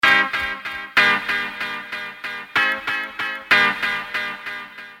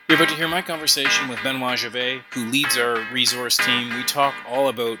You're about to hear my conversation with Benoit Gervais, who leads our resource team. We talk all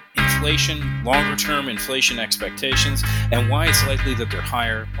about inflation, longer-term inflation expectations, and why it's likely that they're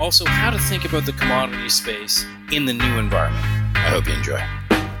higher. Also, how to think about the commodity space in the new environment. I hope you enjoy.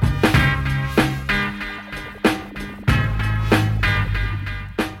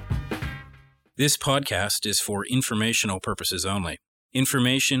 This podcast is for informational purposes only.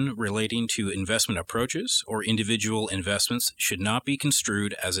 Information relating to investment approaches or individual investments should not be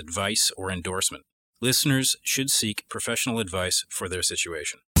construed as advice or endorsement. Listeners should seek professional advice for their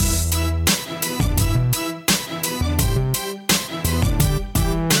situation.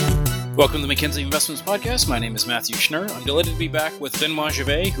 Welcome to the Mackenzie Investments Podcast. My name is Matthew Schnurr. I'm delighted to be back with Benoit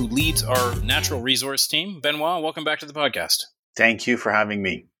Gervais, who leads our natural resource team. Benoit, welcome back to the podcast. Thank you for having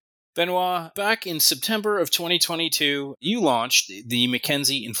me. Benoit, back in September of 2022, you launched the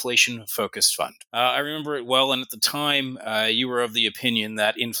Mackenzie Inflation Focused Fund. I remember it well, and at the time, you were of the opinion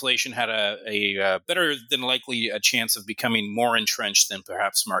that inflation had a better than likely a chance of becoming more entrenched than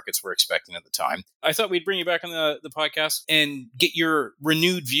perhaps markets were expecting at the time. I thought we'd bring you back on the podcast and get your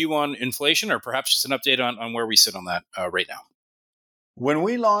renewed view on inflation, or perhaps just an update on where we sit on that right now. When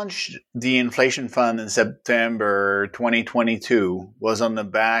we launched the Inflation Fund in September 2022 was on the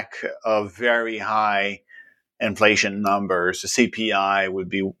back of very high inflation numbers. The CPI would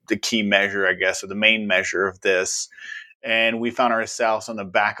be the key measure, I guess, or the main measure of this. And we found ourselves on the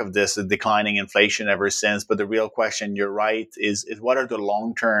back of this, a declining inflation ever since. But the real question, you're right, is what are the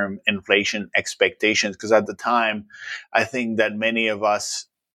long-term inflation expectations? Because at the time, I think that many of us,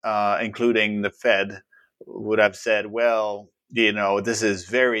 including the Fed, would have said, well, this is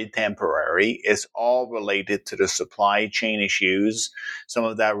very temporary. It's all related to the supply chain issues. Some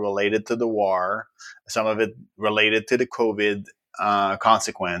of that related to the war. Some of it related to the COVID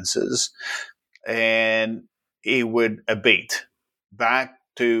consequences. And it would abate back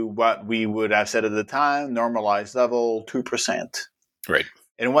to what we would have said at the time, normalized level, 2%. Right.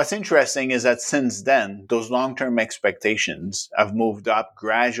 And what's interesting is that since then, those long-term expectations have moved up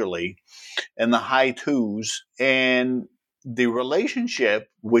gradually in the high twos, and the relationship,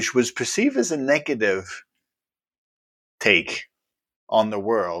 which was perceived as a negative take on the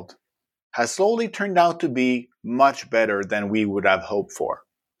world, has slowly turned out to be much better than we would have hoped for.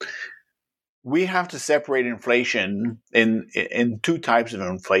 We have to separate inflation in two types of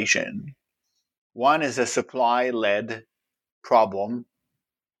inflation. One is a supply-led problem.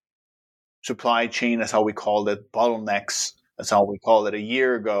 Supply chain, that's how we called it. Bottlenecks, that's how we called it a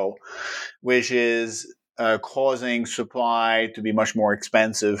year ago, which is causing supply to be much more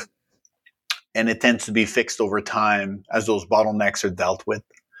expensive, and it tends to be fixed over time as those bottlenecks are dealt with.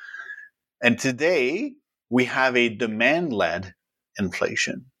 And today, we have a demand-led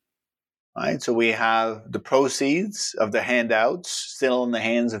inflation, right? So we have the proceeds of the handouts still in the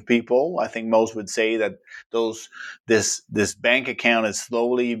hands of people. I think most would say that this bank account is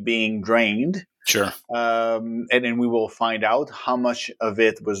slowly being drained. Sure. And then we will find out how much of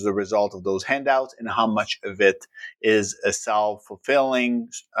it was the result of those handouts and how much of it is a self-fulfilling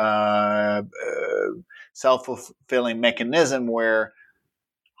mechanism where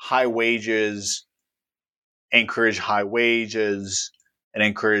high wages encourage high wages and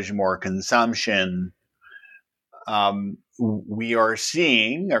encourage more consumption. We are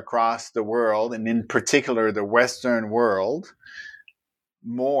seeing across the world, and in particular the Western world,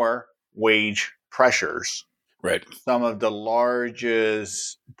 more wage pressures. Right. Some of the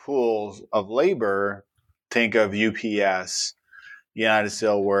largest pools of labor, think of UPS, United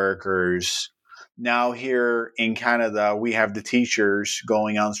Steelworkers. Now here in Canada, we have the teachers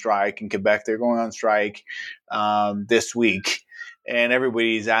going on strike. In Quebec, they're going on strike this week. And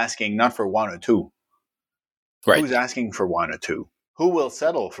everybody's asking not for one or two. Right. Who's asking for one or two? Who will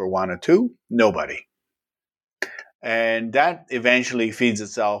settle for one or two? Nobody. And that eventually feeds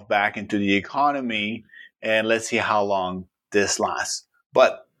itself back into the economy, and let's see how long this lasts.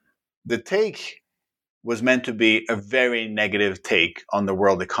 But the take was meant to be a very negative take on the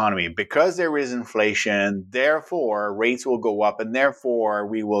world economy. Because there is inflation, therefore rates will go up, and therefore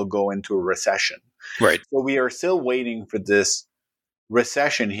we will go into a recession. Right. So we are still waiting for this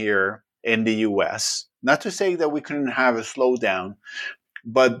recession here in the US. Not to say that we couldn't have a slowdown,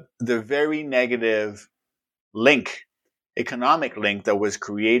 but the very negative economic link that was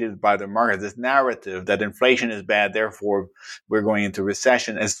created by the market, this narrative that inflation is bad, therefore we're going into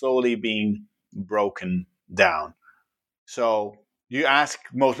recession, is slowly being broken down. So you ask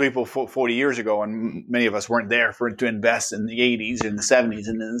most people 40 years ago, and many of us weren't there to invest in the 80s, in the 70s,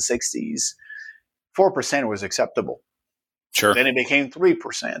 and in the 60s, 4% was acceptable. Sure. Then it became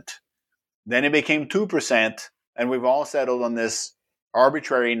 3%. Then it became 2%. And we've all settled on this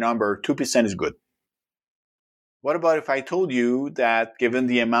arbitrary number, 2% is good. What about if I told you that given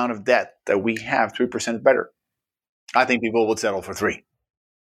the amount of debt that we have, 3% is better? I think people would settle for 3.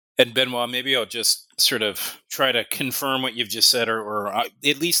 And Benoit, maybe I'll just sort of try to confirm what you've just said, or at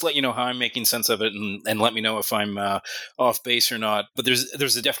least let you know how I'm making sense of it, and let me know if I'm off base or not. But there's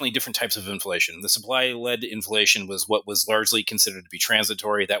definitely different types of inflation. The supply-led inflation was what was largely considered to be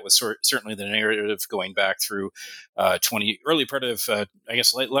transitory. That was certainly the narrative going back through early part of I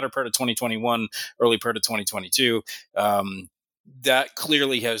guess latter part of 2021, early part of 2022. That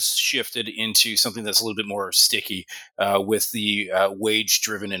clearly has shifted into something that's a little bit more sticky with the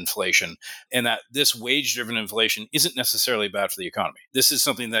wage-driven inflation, and that this wage-driven inflation isn't necessarily bad for the economy. This is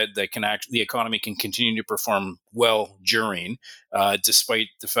something that can the economy can continue to perform well during, despite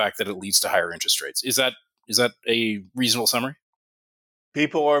the fact that it leads to higher interest rates. Is that a reasonable summary?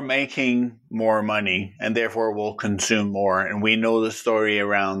 People are making more money and therefore will consume more. And we know the story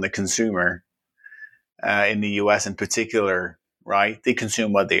around the consumer in the US in particular, right? They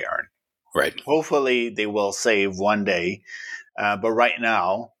consume what they earn. Right. Hopefully, they will save one day. But right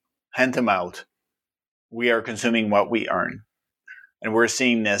now, hand them out, we are consuming what we earn. And we're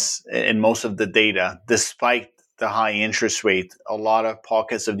seeing this in most of the data. Despite the high interest rate, a lot of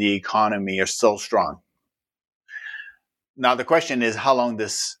pockets of the economy are still strong. Now, the question is how long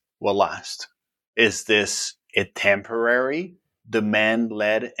this will last. Is this a temporary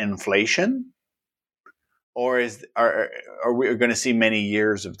demand-led inflation? Or are we going to see many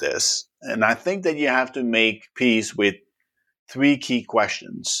years of this? And I think that you have to make peace with 3 key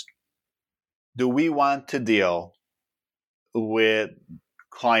questions. Do we want to deal with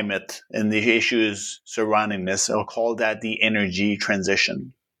climate and the issues surrounding this? I'll call that the energy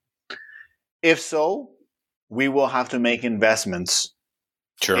transition. If so, we will have to make investments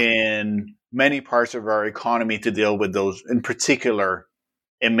Sure. in many parts of our economy to deal with those, in particular,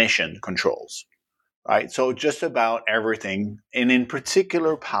 emission controls. Right? So just about everything, and in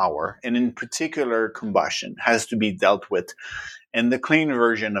particular power, and in particular combustion, has to be dealt with. And the clean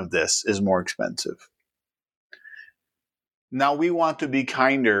version of this is more expensive. Now we want to be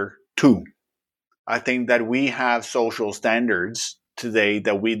kinder too. I think that we have social standards today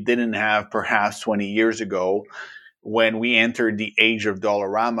that we didn't have perhaps 20 years ago when we entered the age of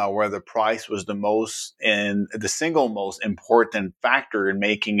Dollarama, where the price was the single most important factor in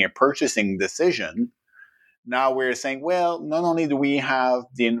making a purchasing decision. Now we're saying, well, not only do we have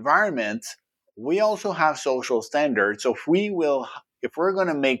the environment, we also have social standards. So if we're going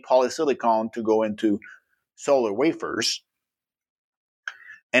to make polysilicon to go into solar wafers,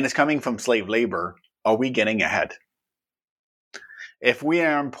 and it's coming from slave labor, are we getting ahead? If we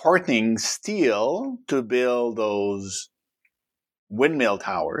are importing steel to build those windmill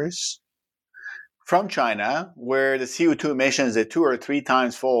towers from China, where the CO2 emissions are 2 or 3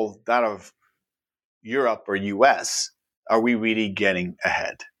 times full that of Europe or US, are we really getting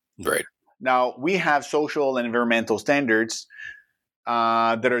ahead? Right. Now, we have social and environmental standards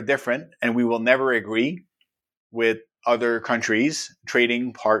that are different, and we will never agree with other countries,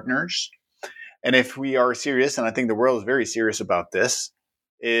 trading partners. And if we are serious, and I think the world is very serious about this,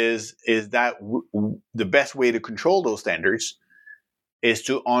 is that the best way to control those standards is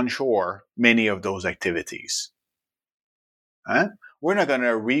to onshore many of those activities. We're not going to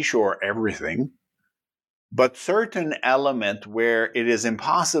reshore everything, but certain element where it is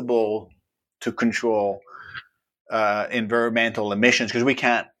impossible to control environmental emissions because we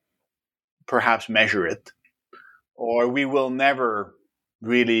can't perhaps measure it, or we will never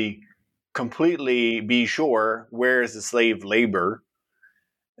really completely be sure where is the slave labor,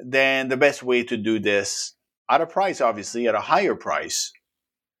 then the best way to do this at a price, obviously at a higher price,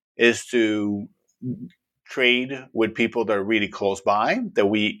 is to trade with people that are really close by, that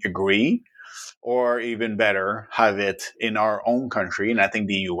we agree, or even better, have it in our own country. And I think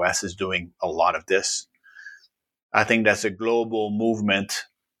the US is doing a lot of this. I think that's a global movement.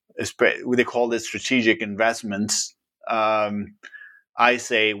 They call it strategic investments. I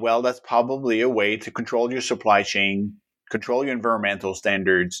say, well, that's probably a way to control your supply chain, control your environmental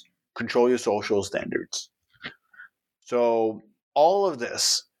standards, control your social standards. So all of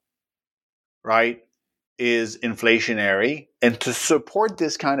this, right, is inflationary. And to support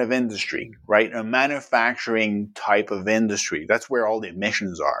this kind of industry, right, a manufacturing type of industry, that's where all the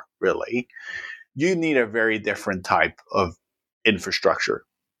emissions are, really. You need a very different type of infrastructure.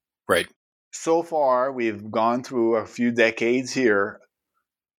 Right. So far, we've gone through a few decades here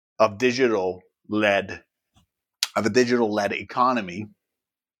of a digital led economy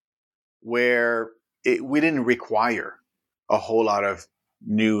where we didn't require a whole lot of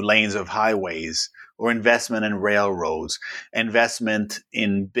new lanes of highways, or investment in railroads, investment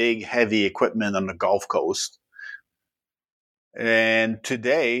in big, heavy equipment on the Gulf Coast. And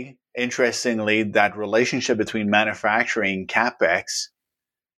today, interestingly, that relationship between manufacturing capex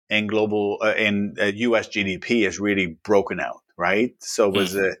and global U.S. GDP is really broken out, right? So it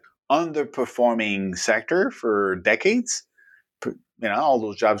was an underperforming sector for decades. All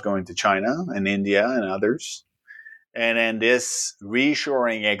those jobs going to China and India and others. And then this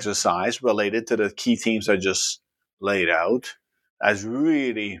reshoring exercise related to the key themes I just laid out has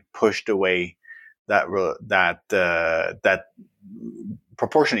really pushed away that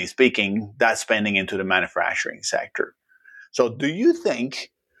proportionally speaking, that spending into the manufacturing sector. So do you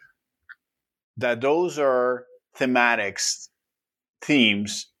think that those are themes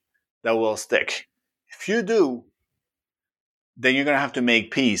that will stick? If you do, then you're going to have to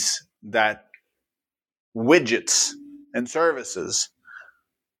make peace that widgets and services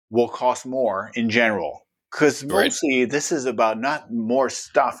will cost more in general. Because Right. mostly this is about not more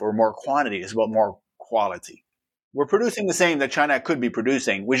stuff or more quantity, it's about more quality. We're producing the same that China could be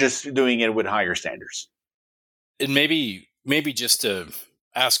producing. We're just doing it with higher standards. And maybe just to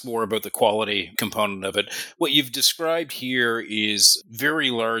ask more about the quality component of it, what you've described here is very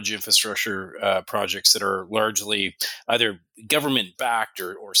large infrastructure projects that are largely either government backed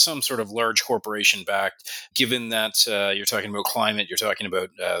or some sort of large corporation backed. Given that you're talking about climate, you're talking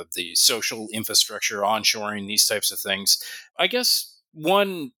about the social infrastructure, onshoring, these types of things, I guess.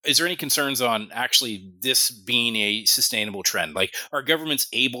 One, is there any concerns on actually this being a sustainable trend? Like, are governments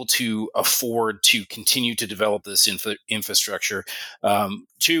able to afford to continue to develop this infrastructure?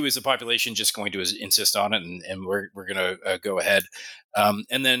 Two, is the population just going to insist on it, and we're going to go ahead?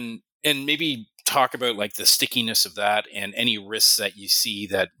 And maybe talk about like the stickiness of that and any risks that you see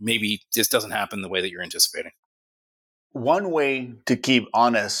that maybe this doesn't happen the way that you're anticipating. One way to keep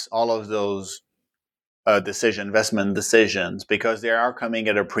honest all of those investment decisions, because they are coming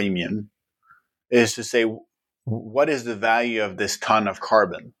at a premium, is to say, what is the value of this ton of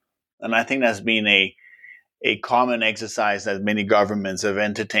carbon? And I think that's been a common exercise that many governments have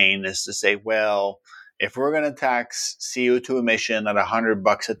entertained, is to say, well, if we're going to tax CO2 emission at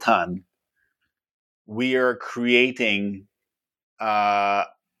 $100 a ton, we are creating a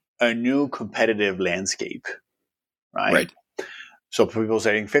new competitive landscape, right? Right. So people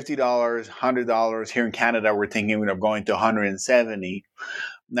saying $50, $100. Here in Canada, we're thinking of going to 170.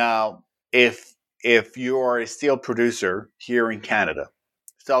 Now, if you are a steel producer here in Canada,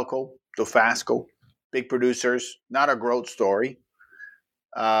 Stelco, Dofasco, big producers, not a growth story.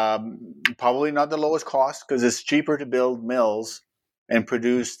 Probably not the lowest cost because it's cheaper to build mills and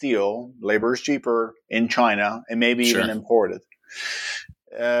produce steel. Labor is cheaper in China and maybe even Sure. imported.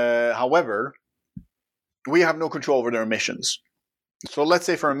 However, we have no control over their emissions. So let's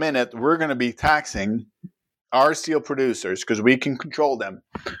say for a minute, we're going to be taxing our steel producers, because we can control them,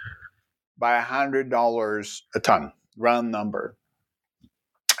 by $100 a ton, round number.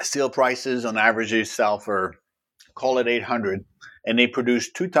 Steel prices on average they sell for, call it 800, and they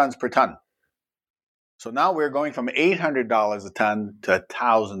produce 2 tons per ton. So now we're going from $800 a ton to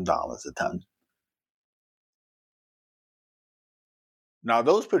 $1,000 a ton. Now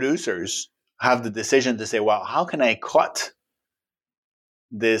those producers have the decision to say, well, how can I cut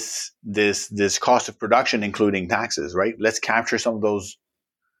this cost of production, including taxes, right? Let's capture some of those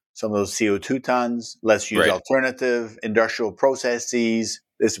CO2 tons. Let's use Right. alternative industrial processes.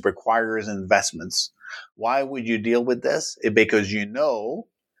 This requires investments. Why would you deal with this? Because you know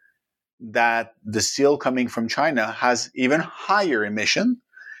that the steel coming from China has even higher emission.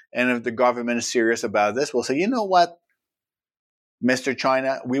 And if the government is serious about this, we'll say, you know what, Mr.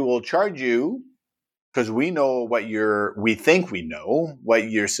 China, we will charge you, because we think we know what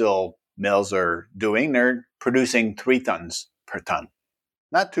your steel mills are doing. They're producing 3 tons per ton.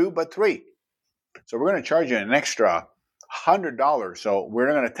 Not 2, but 3. So we're going to charge you an extra $100. So we're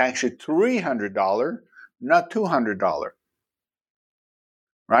going to tax you $300, not $200.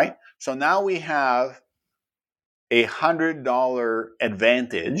 Right? So now we have a $100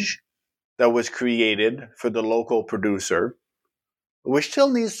 advantage that was created for the local producer, which still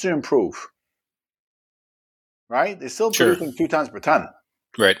needs to improve. Right? They're still Sure. producing 2 tons per ton,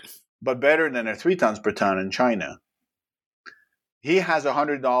 Right. but better than their 3 tons per ton in China. He has a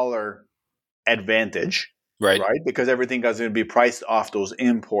 $100 advantage, Right. right? Because everything is going to be priced off those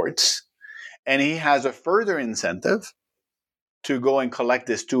imports. And he has a further incentive to go and collect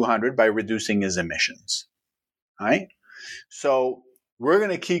this 200 by reducing his emissions, right? So we're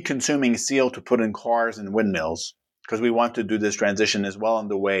going to keep consuming steel to put in cars and windmills because we want to do this transition as well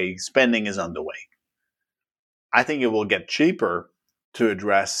underway. Spending is underway. I think it will get cheaper to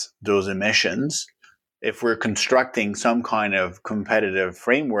address those emissions if we're constructing some kind of competitive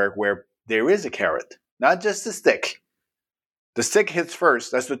framework where there is a carrot, not just a stick. The stick hits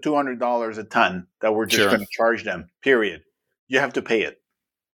first. That's the $200 a ton that we're just Sure. going to charge them, period. You have to pay it.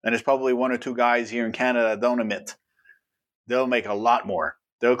 And there's probably one or two guys here in Canada that don't emit. They'll make a lot more.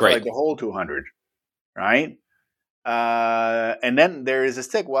 They'll collect Right. the whole 200, right? And then there is a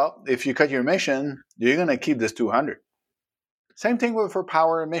stick. Well, if you cut your emission, you're going to keep this 200. Same thing for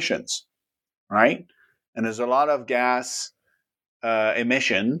power emissions, right? And there's a lot of gas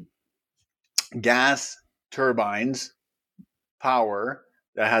emission, gas turbines, power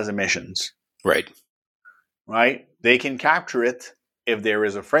that has emissions, Right. right? They can capture it if there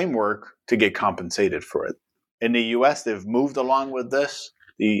is a framework to get compensated for it. In the US, they've moved along with this.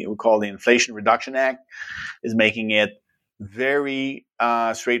 We call the Inflation Reduction Act is making it very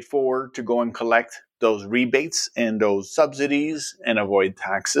straightforward to go and collect those rebates and those subsidies and avoid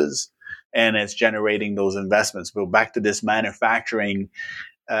taxes. And it's generating those investments. But back to this manufacturing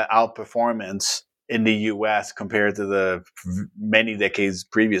outperformance in the US compared to the many decades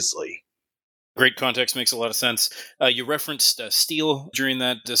previously. Great context, makes a lot of sense. You referenced steel during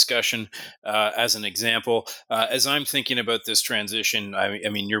that discussion as an example. As I'm thinking about this transition, I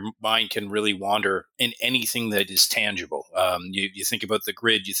mean, your mind can really wander in anything that is tangible. You think about the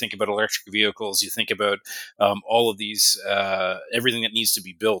grid, you think about electric vehicles, you think about all of these, everything that needs to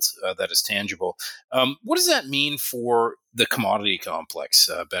be built that is tangible. What does that mean for the commodity complex,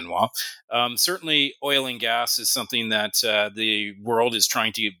 Benoit? Certainly, oil and gas is something that the world is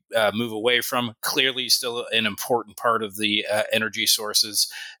trying to move away from. Clearly, still an important part of the energy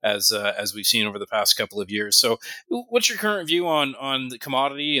sources, as we've seen over the past couple of years. So, what's your current view on the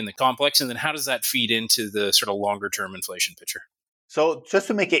commodity and the complex, and then how does that feed into the sort of longer term inflation picture? So, just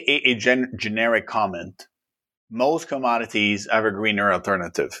to make a generic comment, most commodities have a greener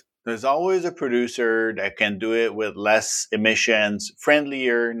alternative. There's always a producer that can do it with less emissions,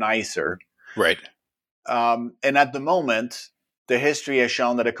 friendlier, nicer. Right. And at the moment, the history has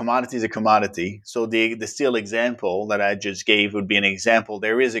shown that a commodity is a commodity. So the steel example that I just gave would be an example.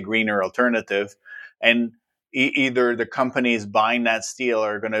 There is a greener alternative, and either the companies buying that steel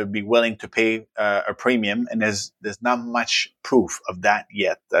are going to be willing to pay a premium, and there's not much proof of that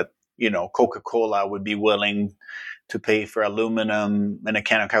yet. That Coca-Cola would be willing to pay for aluminum in a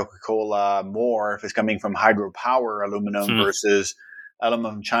can of Coca-Cola more if it's coming from hydropower aluminum versus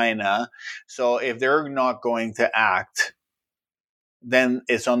aluminum from China. So if they're not going to act, then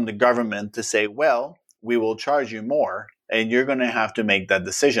it's on the government to say, well, we will charge you more, and you're going to have to make that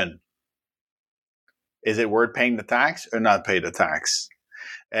decision. Is it worth paying the tax or not pay the tax?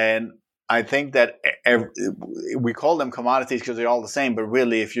 And I think that we call them commodities because they're all the same, but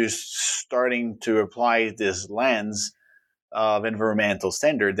really, if you're starting to apply this lens of environmental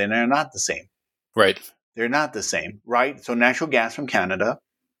standard, then they're not the same. Right. They're not the same, right? So natural gas from Canada,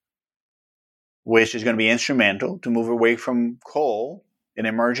 which is going to be instrumental to move away from coal in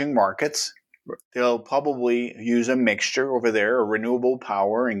emerging markets. They'll probably use a mixture over there of renewable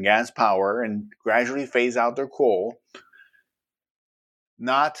power and gas power and gradually phase out their coal.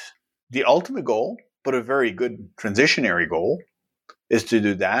 Not the ultimate goal, but a very good transitionary goal is to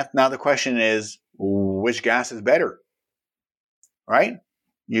do that. Now the question is, which gas is better, right?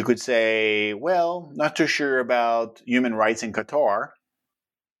 You could say, well, not too sure about human rights in Qatar.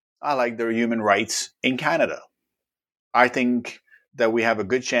 I like their human rights in Canada. I think that we have a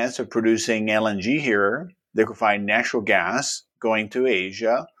good chance of producing LNG here, liquefied natural gas, going to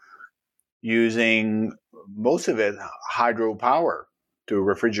Asia, using most of it hydropower to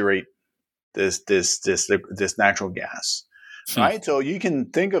refrigerate this natural gas, right? So you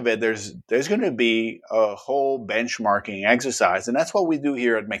can think of it. There's going to be a whole benchmarking exercise, and that's what we do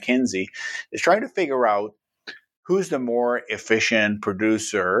here at McKinsey, is trying to figure out who's the more efficient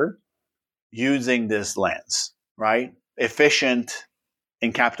producer using this lens, right? Efficient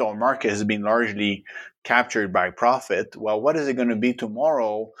in capital markets has been largely captured by profit. Well, what is it going to be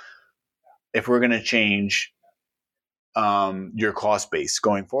tomorrow if we're going to change your cost base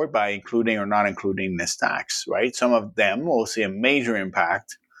going forward by including or not including this tax, right? Some of them will see a major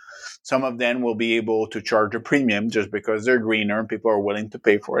impact. Some of them will be able to charge a premium just because they're greener and people are willing to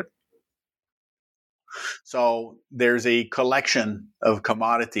pay for it. So there's a collection of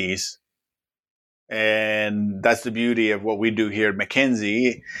commodities, and that's the beauty of what we do here at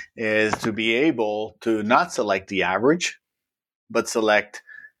McKinsey, is to be able to not select the average, but select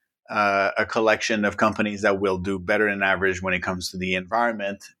a collection of companies that will do better than average when it comes to the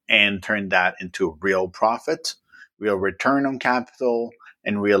environment and turn that into real profit, real return on capital,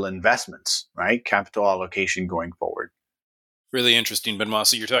 and real investments, right? Capital allocation going forward. Really interesting, Benoit.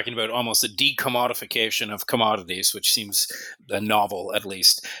 So you're talking about almost a decommodification of commodities, which seems novel, at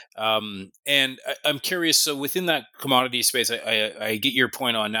least. And I'm curious. So within that commodity space, I get your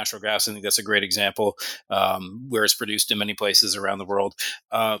point on natural gas. I think that's a great example, where it's produced in many places around the world.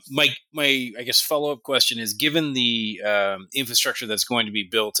 My I guess follow up question is: given the infrastructure that's going to be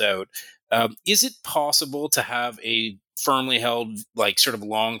built out, is it possible to have a firmly held, like, sort of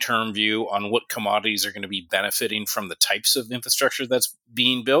long term view on what commodities are going to be benefiting from the types of infrastructure that's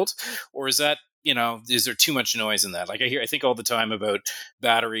being built? Or is that, is there too much noise in that? Like, I think all the time about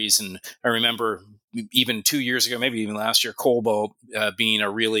batteries, and I remember even 2 years ago, maybe even last year, cobalt being a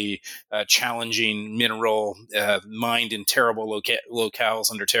really challenging mineral, mined in terrible locales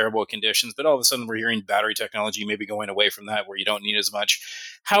under terrible conditions. But all of a sudden, we're hearing battery technology maybe going away from that, where you don't need as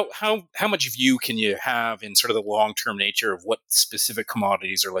much. How much view can you have in sort of the long term nature of what specific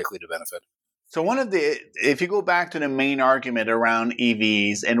commodities are likely to benefit? So if you go back to the main argument around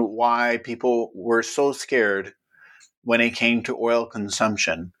EVs and why people were so scared when it came to oil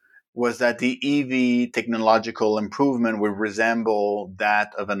consumption, was that the EV technological improvement would resemble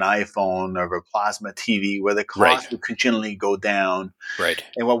that of an iPhone or a plasma TV, where the Right, cost would continually go down. right,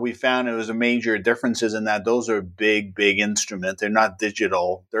 And what we found, it was a major differences in that those are big, big instruments. They're not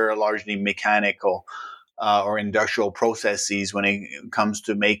digital. They're largely mechanical or industrial processes when it comes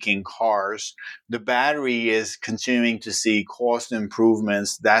to making cars. The battery is continuing to see cost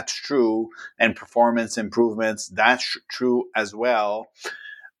improvements. That's true. And performance improvements. That's true as well.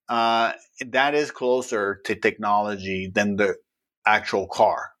 Uh, that is closer to technology than the actual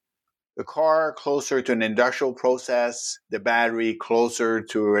car. The car closer to an industrial process, the battery closer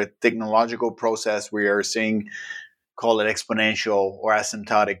to a technological process. We are seeing, call it exponential or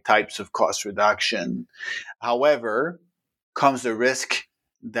asymptotic types of cost reduction. However, comes the risk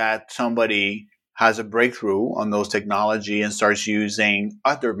that somebody has a breakthrough on those technology and starts using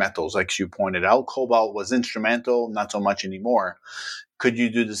other metals, like you pointed out. Cobalt was instrumental, not so much anymore. Could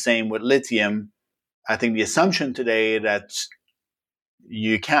you do the same with lithium? I think the assumption today that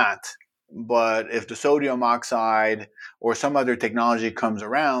you can't. But if the sodium oxide or some other technology comes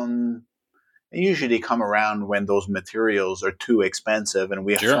around, they usually come around when those materials are too expensive. And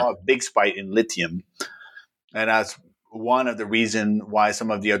we sure, saw a big spike in lithium. And that's one of the reasons why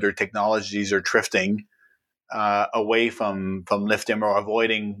some of the other technologies are drifting away from lithium or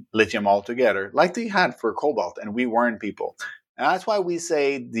avoiding lithium altogether, like they had for cobalt. And we warn people. And that's why we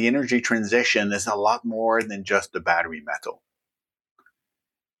say the energy transition is a lot more than just the battery metal.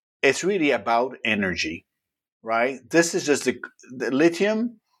 It's really about energy, right? This is just the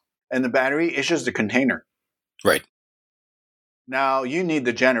lithium and the battery is just the container. right. Now you need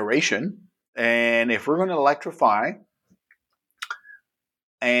the generation. And if we're going to electrify,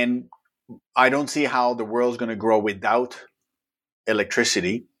 and I don't see how the world's going to grow without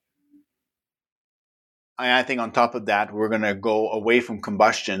electricity. I think on top of that, we're going to go away from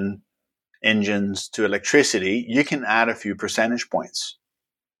combustion engines to electricity. You can add a few percentage points.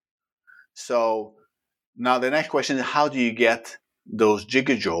 So now the next question is, how do you get those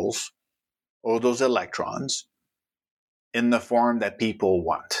gigajoules or those electrons in the form that people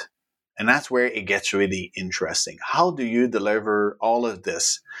want? And that's where it gets really interesting. How do you deliver all of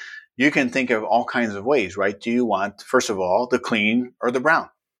this? You can think of all kinds of ways, right? Do you want, first of all, the clean or the brown?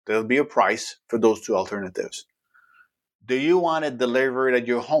 There'll be a price for those two alternatives. Do you want it delivered at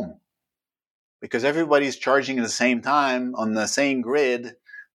your home? Because everybody's charging at the same time on the same grid,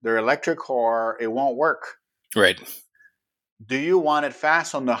 their electric car, it won't work. Right. Do you want it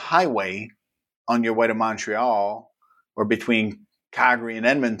fast on the highway on your way to Montreal or between Calgary and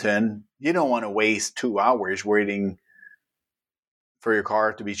Edmonton? You don't want to waste 2 hours waiting for your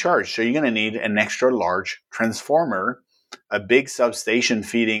car to be charged. So you're going to need an extra large transformer, a big substation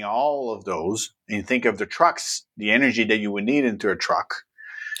feeding all of those. And you think of the trucks, the energy that you would need into a truck,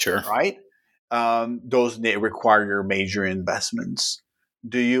 Sure. right? Those require major investments.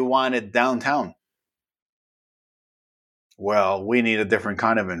 Do you want it downtown? Well, we need a different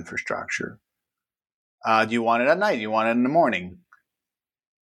kind of infrastructure. Do you want it at night? Do you want it in the morning?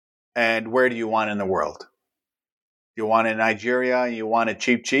 And where do you want it in the world? You want it in Nigeria? You want it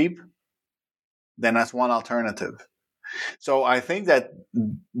cheap, cheap? Then that's one alternative. So I think that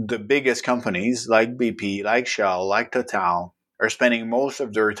the biggest companies like BP, like Shell, like Total are spending most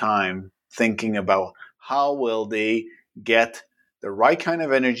of their time thinking about how will they get the right kind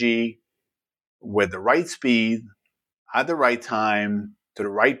of energy with the right speed at the right time to the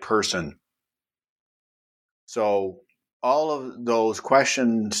right person. So all of those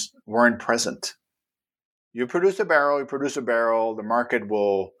questions weren't present. You produce a barrel, the market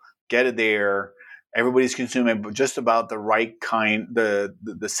will get it there. Everybody's consuming just about the right kind, the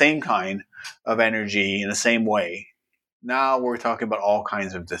same kind of energy in the same way. Now we're talking about all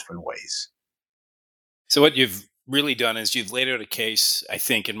kinds of different ways. So what you've really done is you've laid out a case, I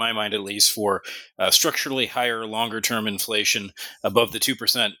think, in my mind at least, for structurally higher, longer-term inflation above the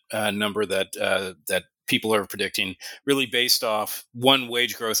 2% number that people are predicting, really based off one,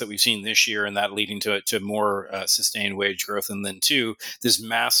 wage growth that we've seen this year, and that leading to more sustained wage growth, and then two, this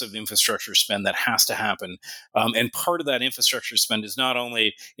massive infrastructure spend that has to happen. And part of that infrastructure spend is not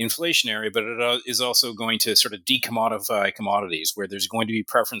only inflationary, but it is also going to sort of decommodify commodities, where there's going to be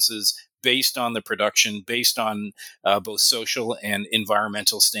preferences based on the production, based on both social and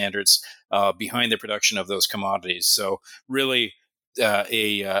environmental standards behind the production of those commodities. So really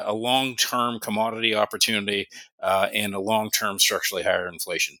a long-term commodity opportunity and a long-term structurally higher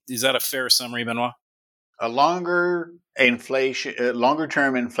inflation. Is that a fair summary, Benoit? A longer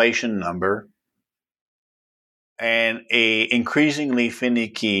term inflation number, and a increasingly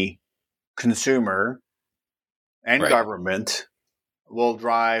finicky consumer and Right. government will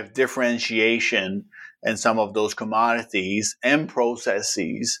drive differentiation in some of those commodities and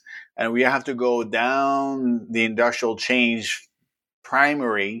processes. And we have to go down the industrial change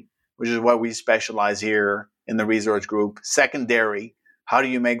primary, which is what we specialize here in the Resource Group. Secondary, how do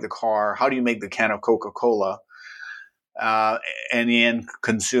you make the car? How do you make the can of Coca-Cola? And the end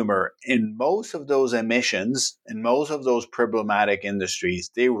consumer. In most of those emissions, in most of those problematic industries,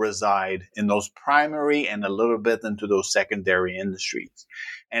 they reside in those primary and a little bit into those secondary industries.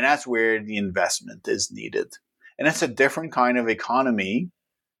 And that's where the investment is needed. And it's a different kind of economy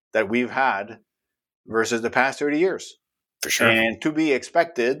that we've had versus the past 30 years. For sure. And to be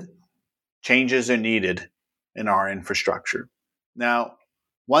expected, changes are needed in our infrastructure. Now,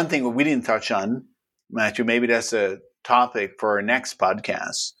 one thing we didn't touch on, Matthew, maybe that's a topic for our next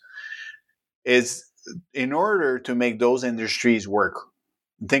podcast, is in order to make those industries work,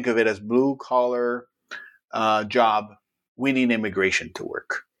 think of it as blue collar job, we need immigration to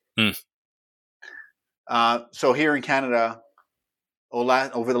work. So here in Canada,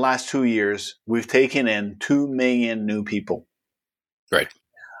 over the last 2 years, we've taken in 2 million new people. Right.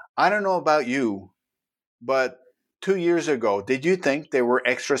 I don't know about you, but 2 years ago, did you think there were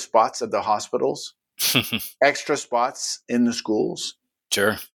extra spots at the hospitals? Extra spots in the schools?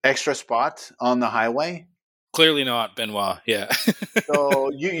 Sure. Extra spots on the highway? Clearly not, Benoit. Yeah.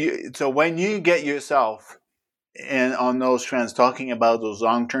 So when you get yourself on those trends, talking about those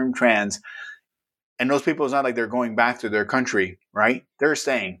long-term trends, and those people, it's not like they're going back to their country, right? They're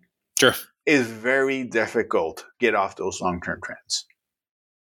staying. Sure. It's very difficult to get off those long-term trends.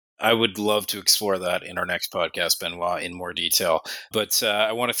 I would love to explore that in our next podcast, Benoit, in more detail. But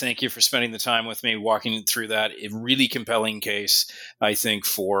I want to thank you for spending the time with me, walking through that. A really compelling case, I think,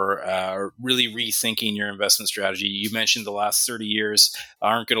 for really rethinking your investment strategy. You mentioned the last 30 years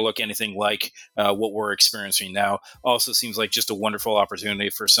aren't going to look anything like what we're experiencing now. Also seems like just a wonderful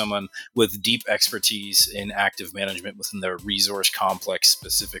opportunity for someone with deep expertise in active management within the resource complex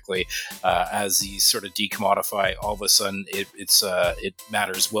specifically. As these sort of decommodify, all of a sudden it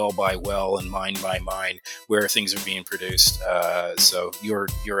matters well by well and mine by mine where things are being produced. So your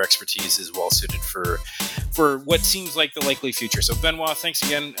expertise is well suited for what seems like the likely future. So Benoit, thanks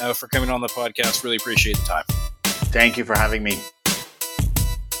again for coming on the podcast. Really appreciate the time. Thank you for having me.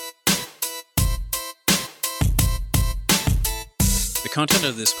 The content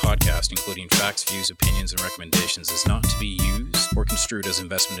of this podcast, including facts, views, opinions, and recommendations, is not to be used or construed as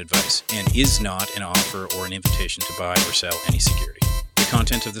investment advice and is not an offer or an invitation to buy or sell any security. The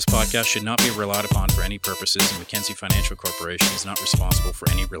content of this podcast should not be relied upon for any purposes, and Mackenzie Financial Corporation is not responsible for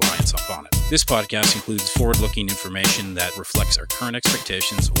any reliance upon it. This podcast includes forward-looking information that reflects our current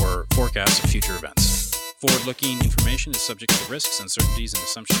expectations or forecasts of future events. Forward-looking information is subject to risks, uncertainties, and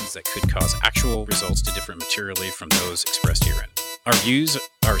assumptions that could cause actual results to differ materially from those expressed herein. Our views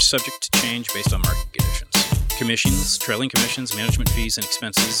are subject to change based on market conditions. Commissions, trailing commissions, management fees, and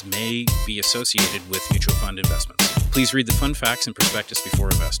expenses may be associated with mutual fund investments. Please read the fund facts and prospectus before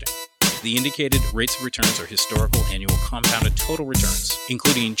investing. The indicated rates of returns are historical annual compounded total returns,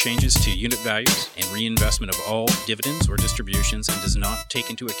 including changes to unit values and reinvestment of all dividends or distributions, and does not take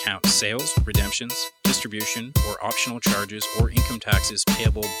into account sales, redemptions, distribution, or optional charges or income taxes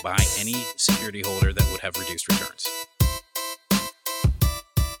payable by any security holder that would have reduced returns.